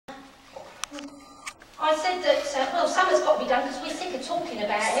I said that, well, summer's got to be done because we're sick of talking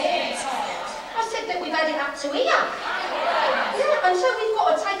about it. I said that we've had it up to here. Yeah, and so we've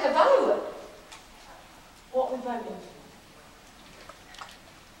got to take a vote. What are we voting for?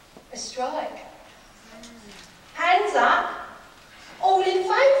 A strike. Hands up. All in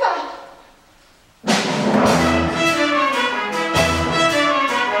favour.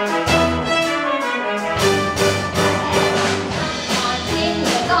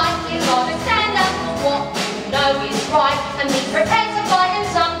 And be prepared to fight, and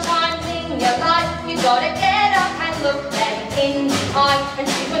sometimes in your life you've got to get up and look them in the eye and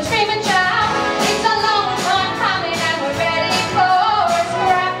shoot and scream and shout. It's a long time coming and we're ready for a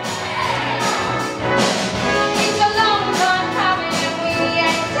scrap. It's a long time coming and we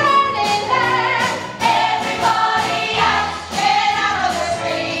ain't turning back. Everybody out, get out of the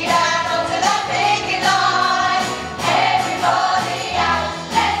street and onto the picket line. Everybody out,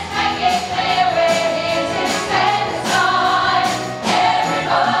 let's make it clear we're here to spend the time.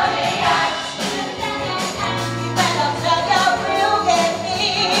 Everybody out, you better tell your real get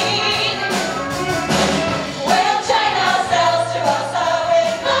mean. We'll chain ourselves to our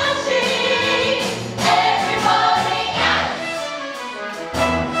sewing machine. Everybody out.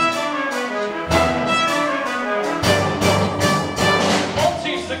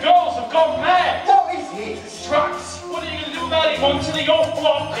 Monty's, the girls have gone mad. What is it? Strikes. What are you going to do about it, Monty? Your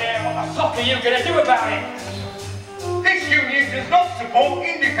flop. Yeah, what the fuck are you going to do about it? This union does not support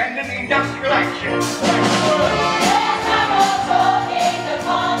independent industrial action. Let's have more talking, the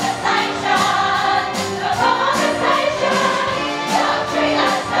conversation. The conversation. Don't treat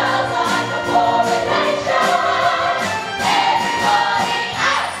ourselves like a poor relation. Everybody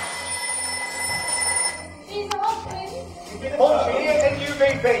out. These are Hopkins. Monty and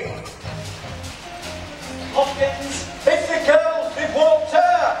UBB. Hopkins, it's the girls who've walked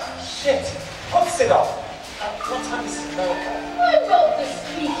out! Shit, what's it on? What time is it? I'm not the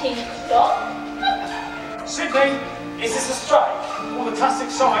speaking clock. Sydney, is this a strike? All the classic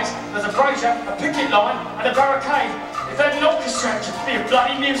signs. There's a brazier, a picket line, and a barricade. If they had an orchestra, it should be a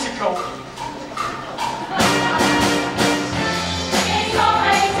bloody musical. It's all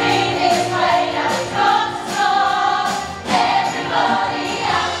 18, it's plain, and it's got to stop. Everybody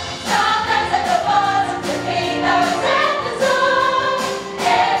out. Stop and set the bars to clean those handles off.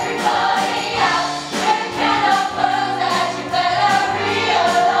 Everybody out. You cannot lose that, you better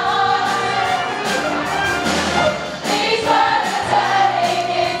realise. These words are turning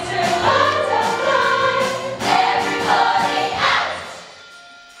into butterflies. Everybody out.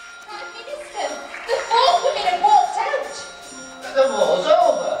 Prime Minister, the four women have walked out. The war's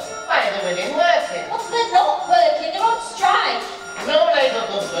over. Why are the women working? Well, they're not working, they're on strike. No Labour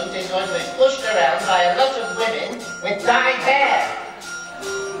government is going to be pushed around by a lot of women with dyed hair.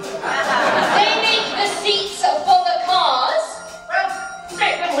 They make the seats for the cars. Well,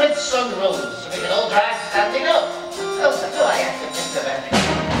 make them with some rules so we can all drive standing up. Oh, do I have to think about it?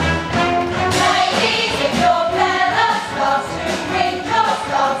 Ladies, if your fella starts to wrinkle,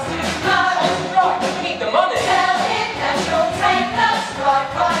 starts to moan, Right, we need the money! tell him that you'll take the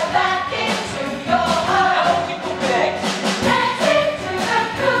strike right back into your home. How long do you cook an egg? Let him do the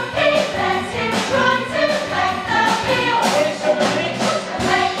cooking, let him try to make the meal. And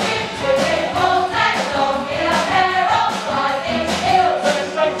make him do it all day long in a pair of riding heels.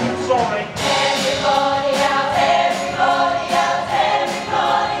 Sorry. Everybody out, everybody out,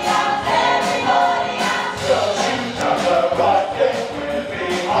 everybody out, everybody out.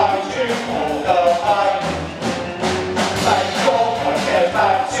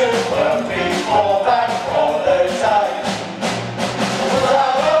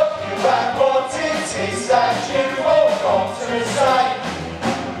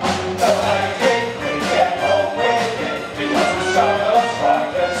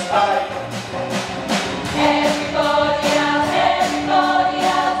 Everybody out, everybody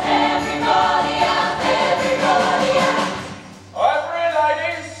out, everybody out, everybody out. Over here,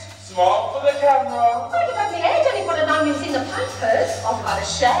 ladies. Smile for the camera. Oh, you've had me head, only put a name is in the papers. I've got a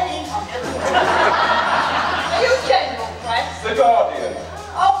shame. Are you general press? The Guardian.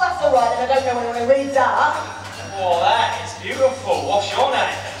 Oh, that's all right, then I don't know when I read that. Oh, that is beautiful. What's your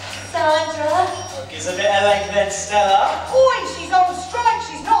name? Sandra. Gives a bit of leg then, Stella. Oi, she's on strike,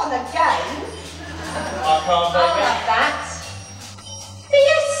 she's not on the game. I can't I'll believe have that.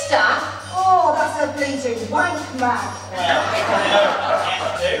 Fiesta? Oh, that's a bleeding wank, man.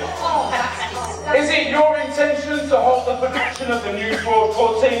 Oh, that's disgusting. Is it your intention to hold the production of the new Ford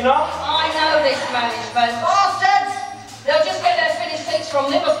Cortina? I know this management. Bastards! They'll just get their finished seats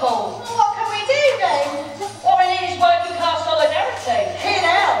from Liverpool. What can we do then? What we need is working class solidarity.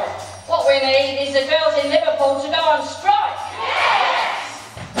 What we need is the girls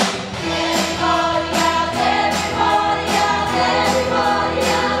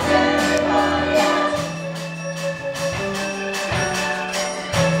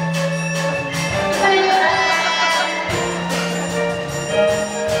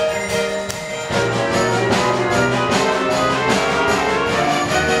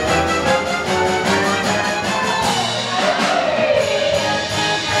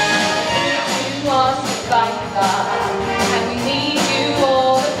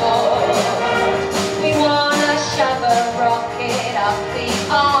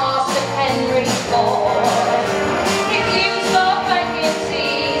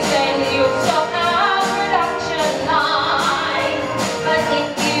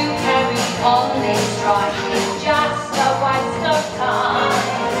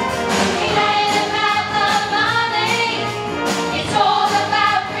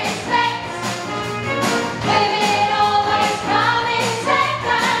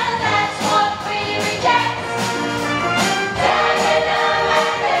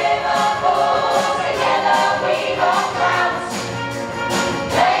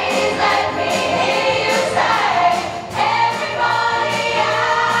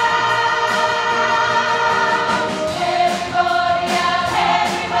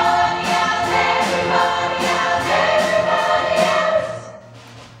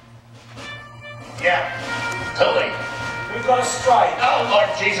Yeah. Totally. We've got a strike. Oh,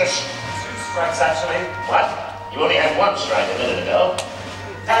 Lord Jesus. 2 strikes, actually. What? You only had 1 strike a minute ago.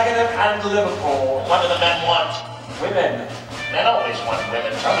 Dagenham and Liverpool. What do the men want? Women. Men always want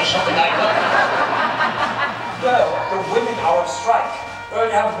women. Tell me something I don't. No, the women are on strike. We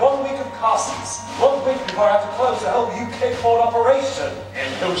only have 1 week of castings. 1 week before I have to close the whole UK port operation.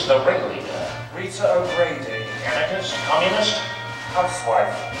 And who's the ringleader? Rita O'Grady. Anarchist? Communist?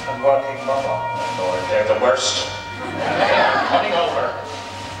 Housewife and working mother. Lord, they're the worst. They are coming over.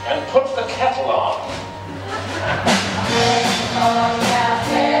 And put the kettle on. Everybody out,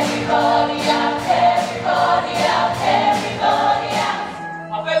 everybody out, everybody out, everybody out.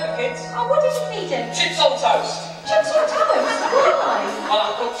 I bet the kids. Oh, what did you feed him? Chips on toast. Chips on toast? Why? Well,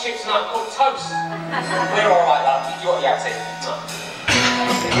 I cooked chips and I cooked toast. We're all right, love. You got the outfit.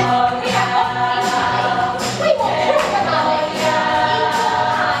 Everybody out. We want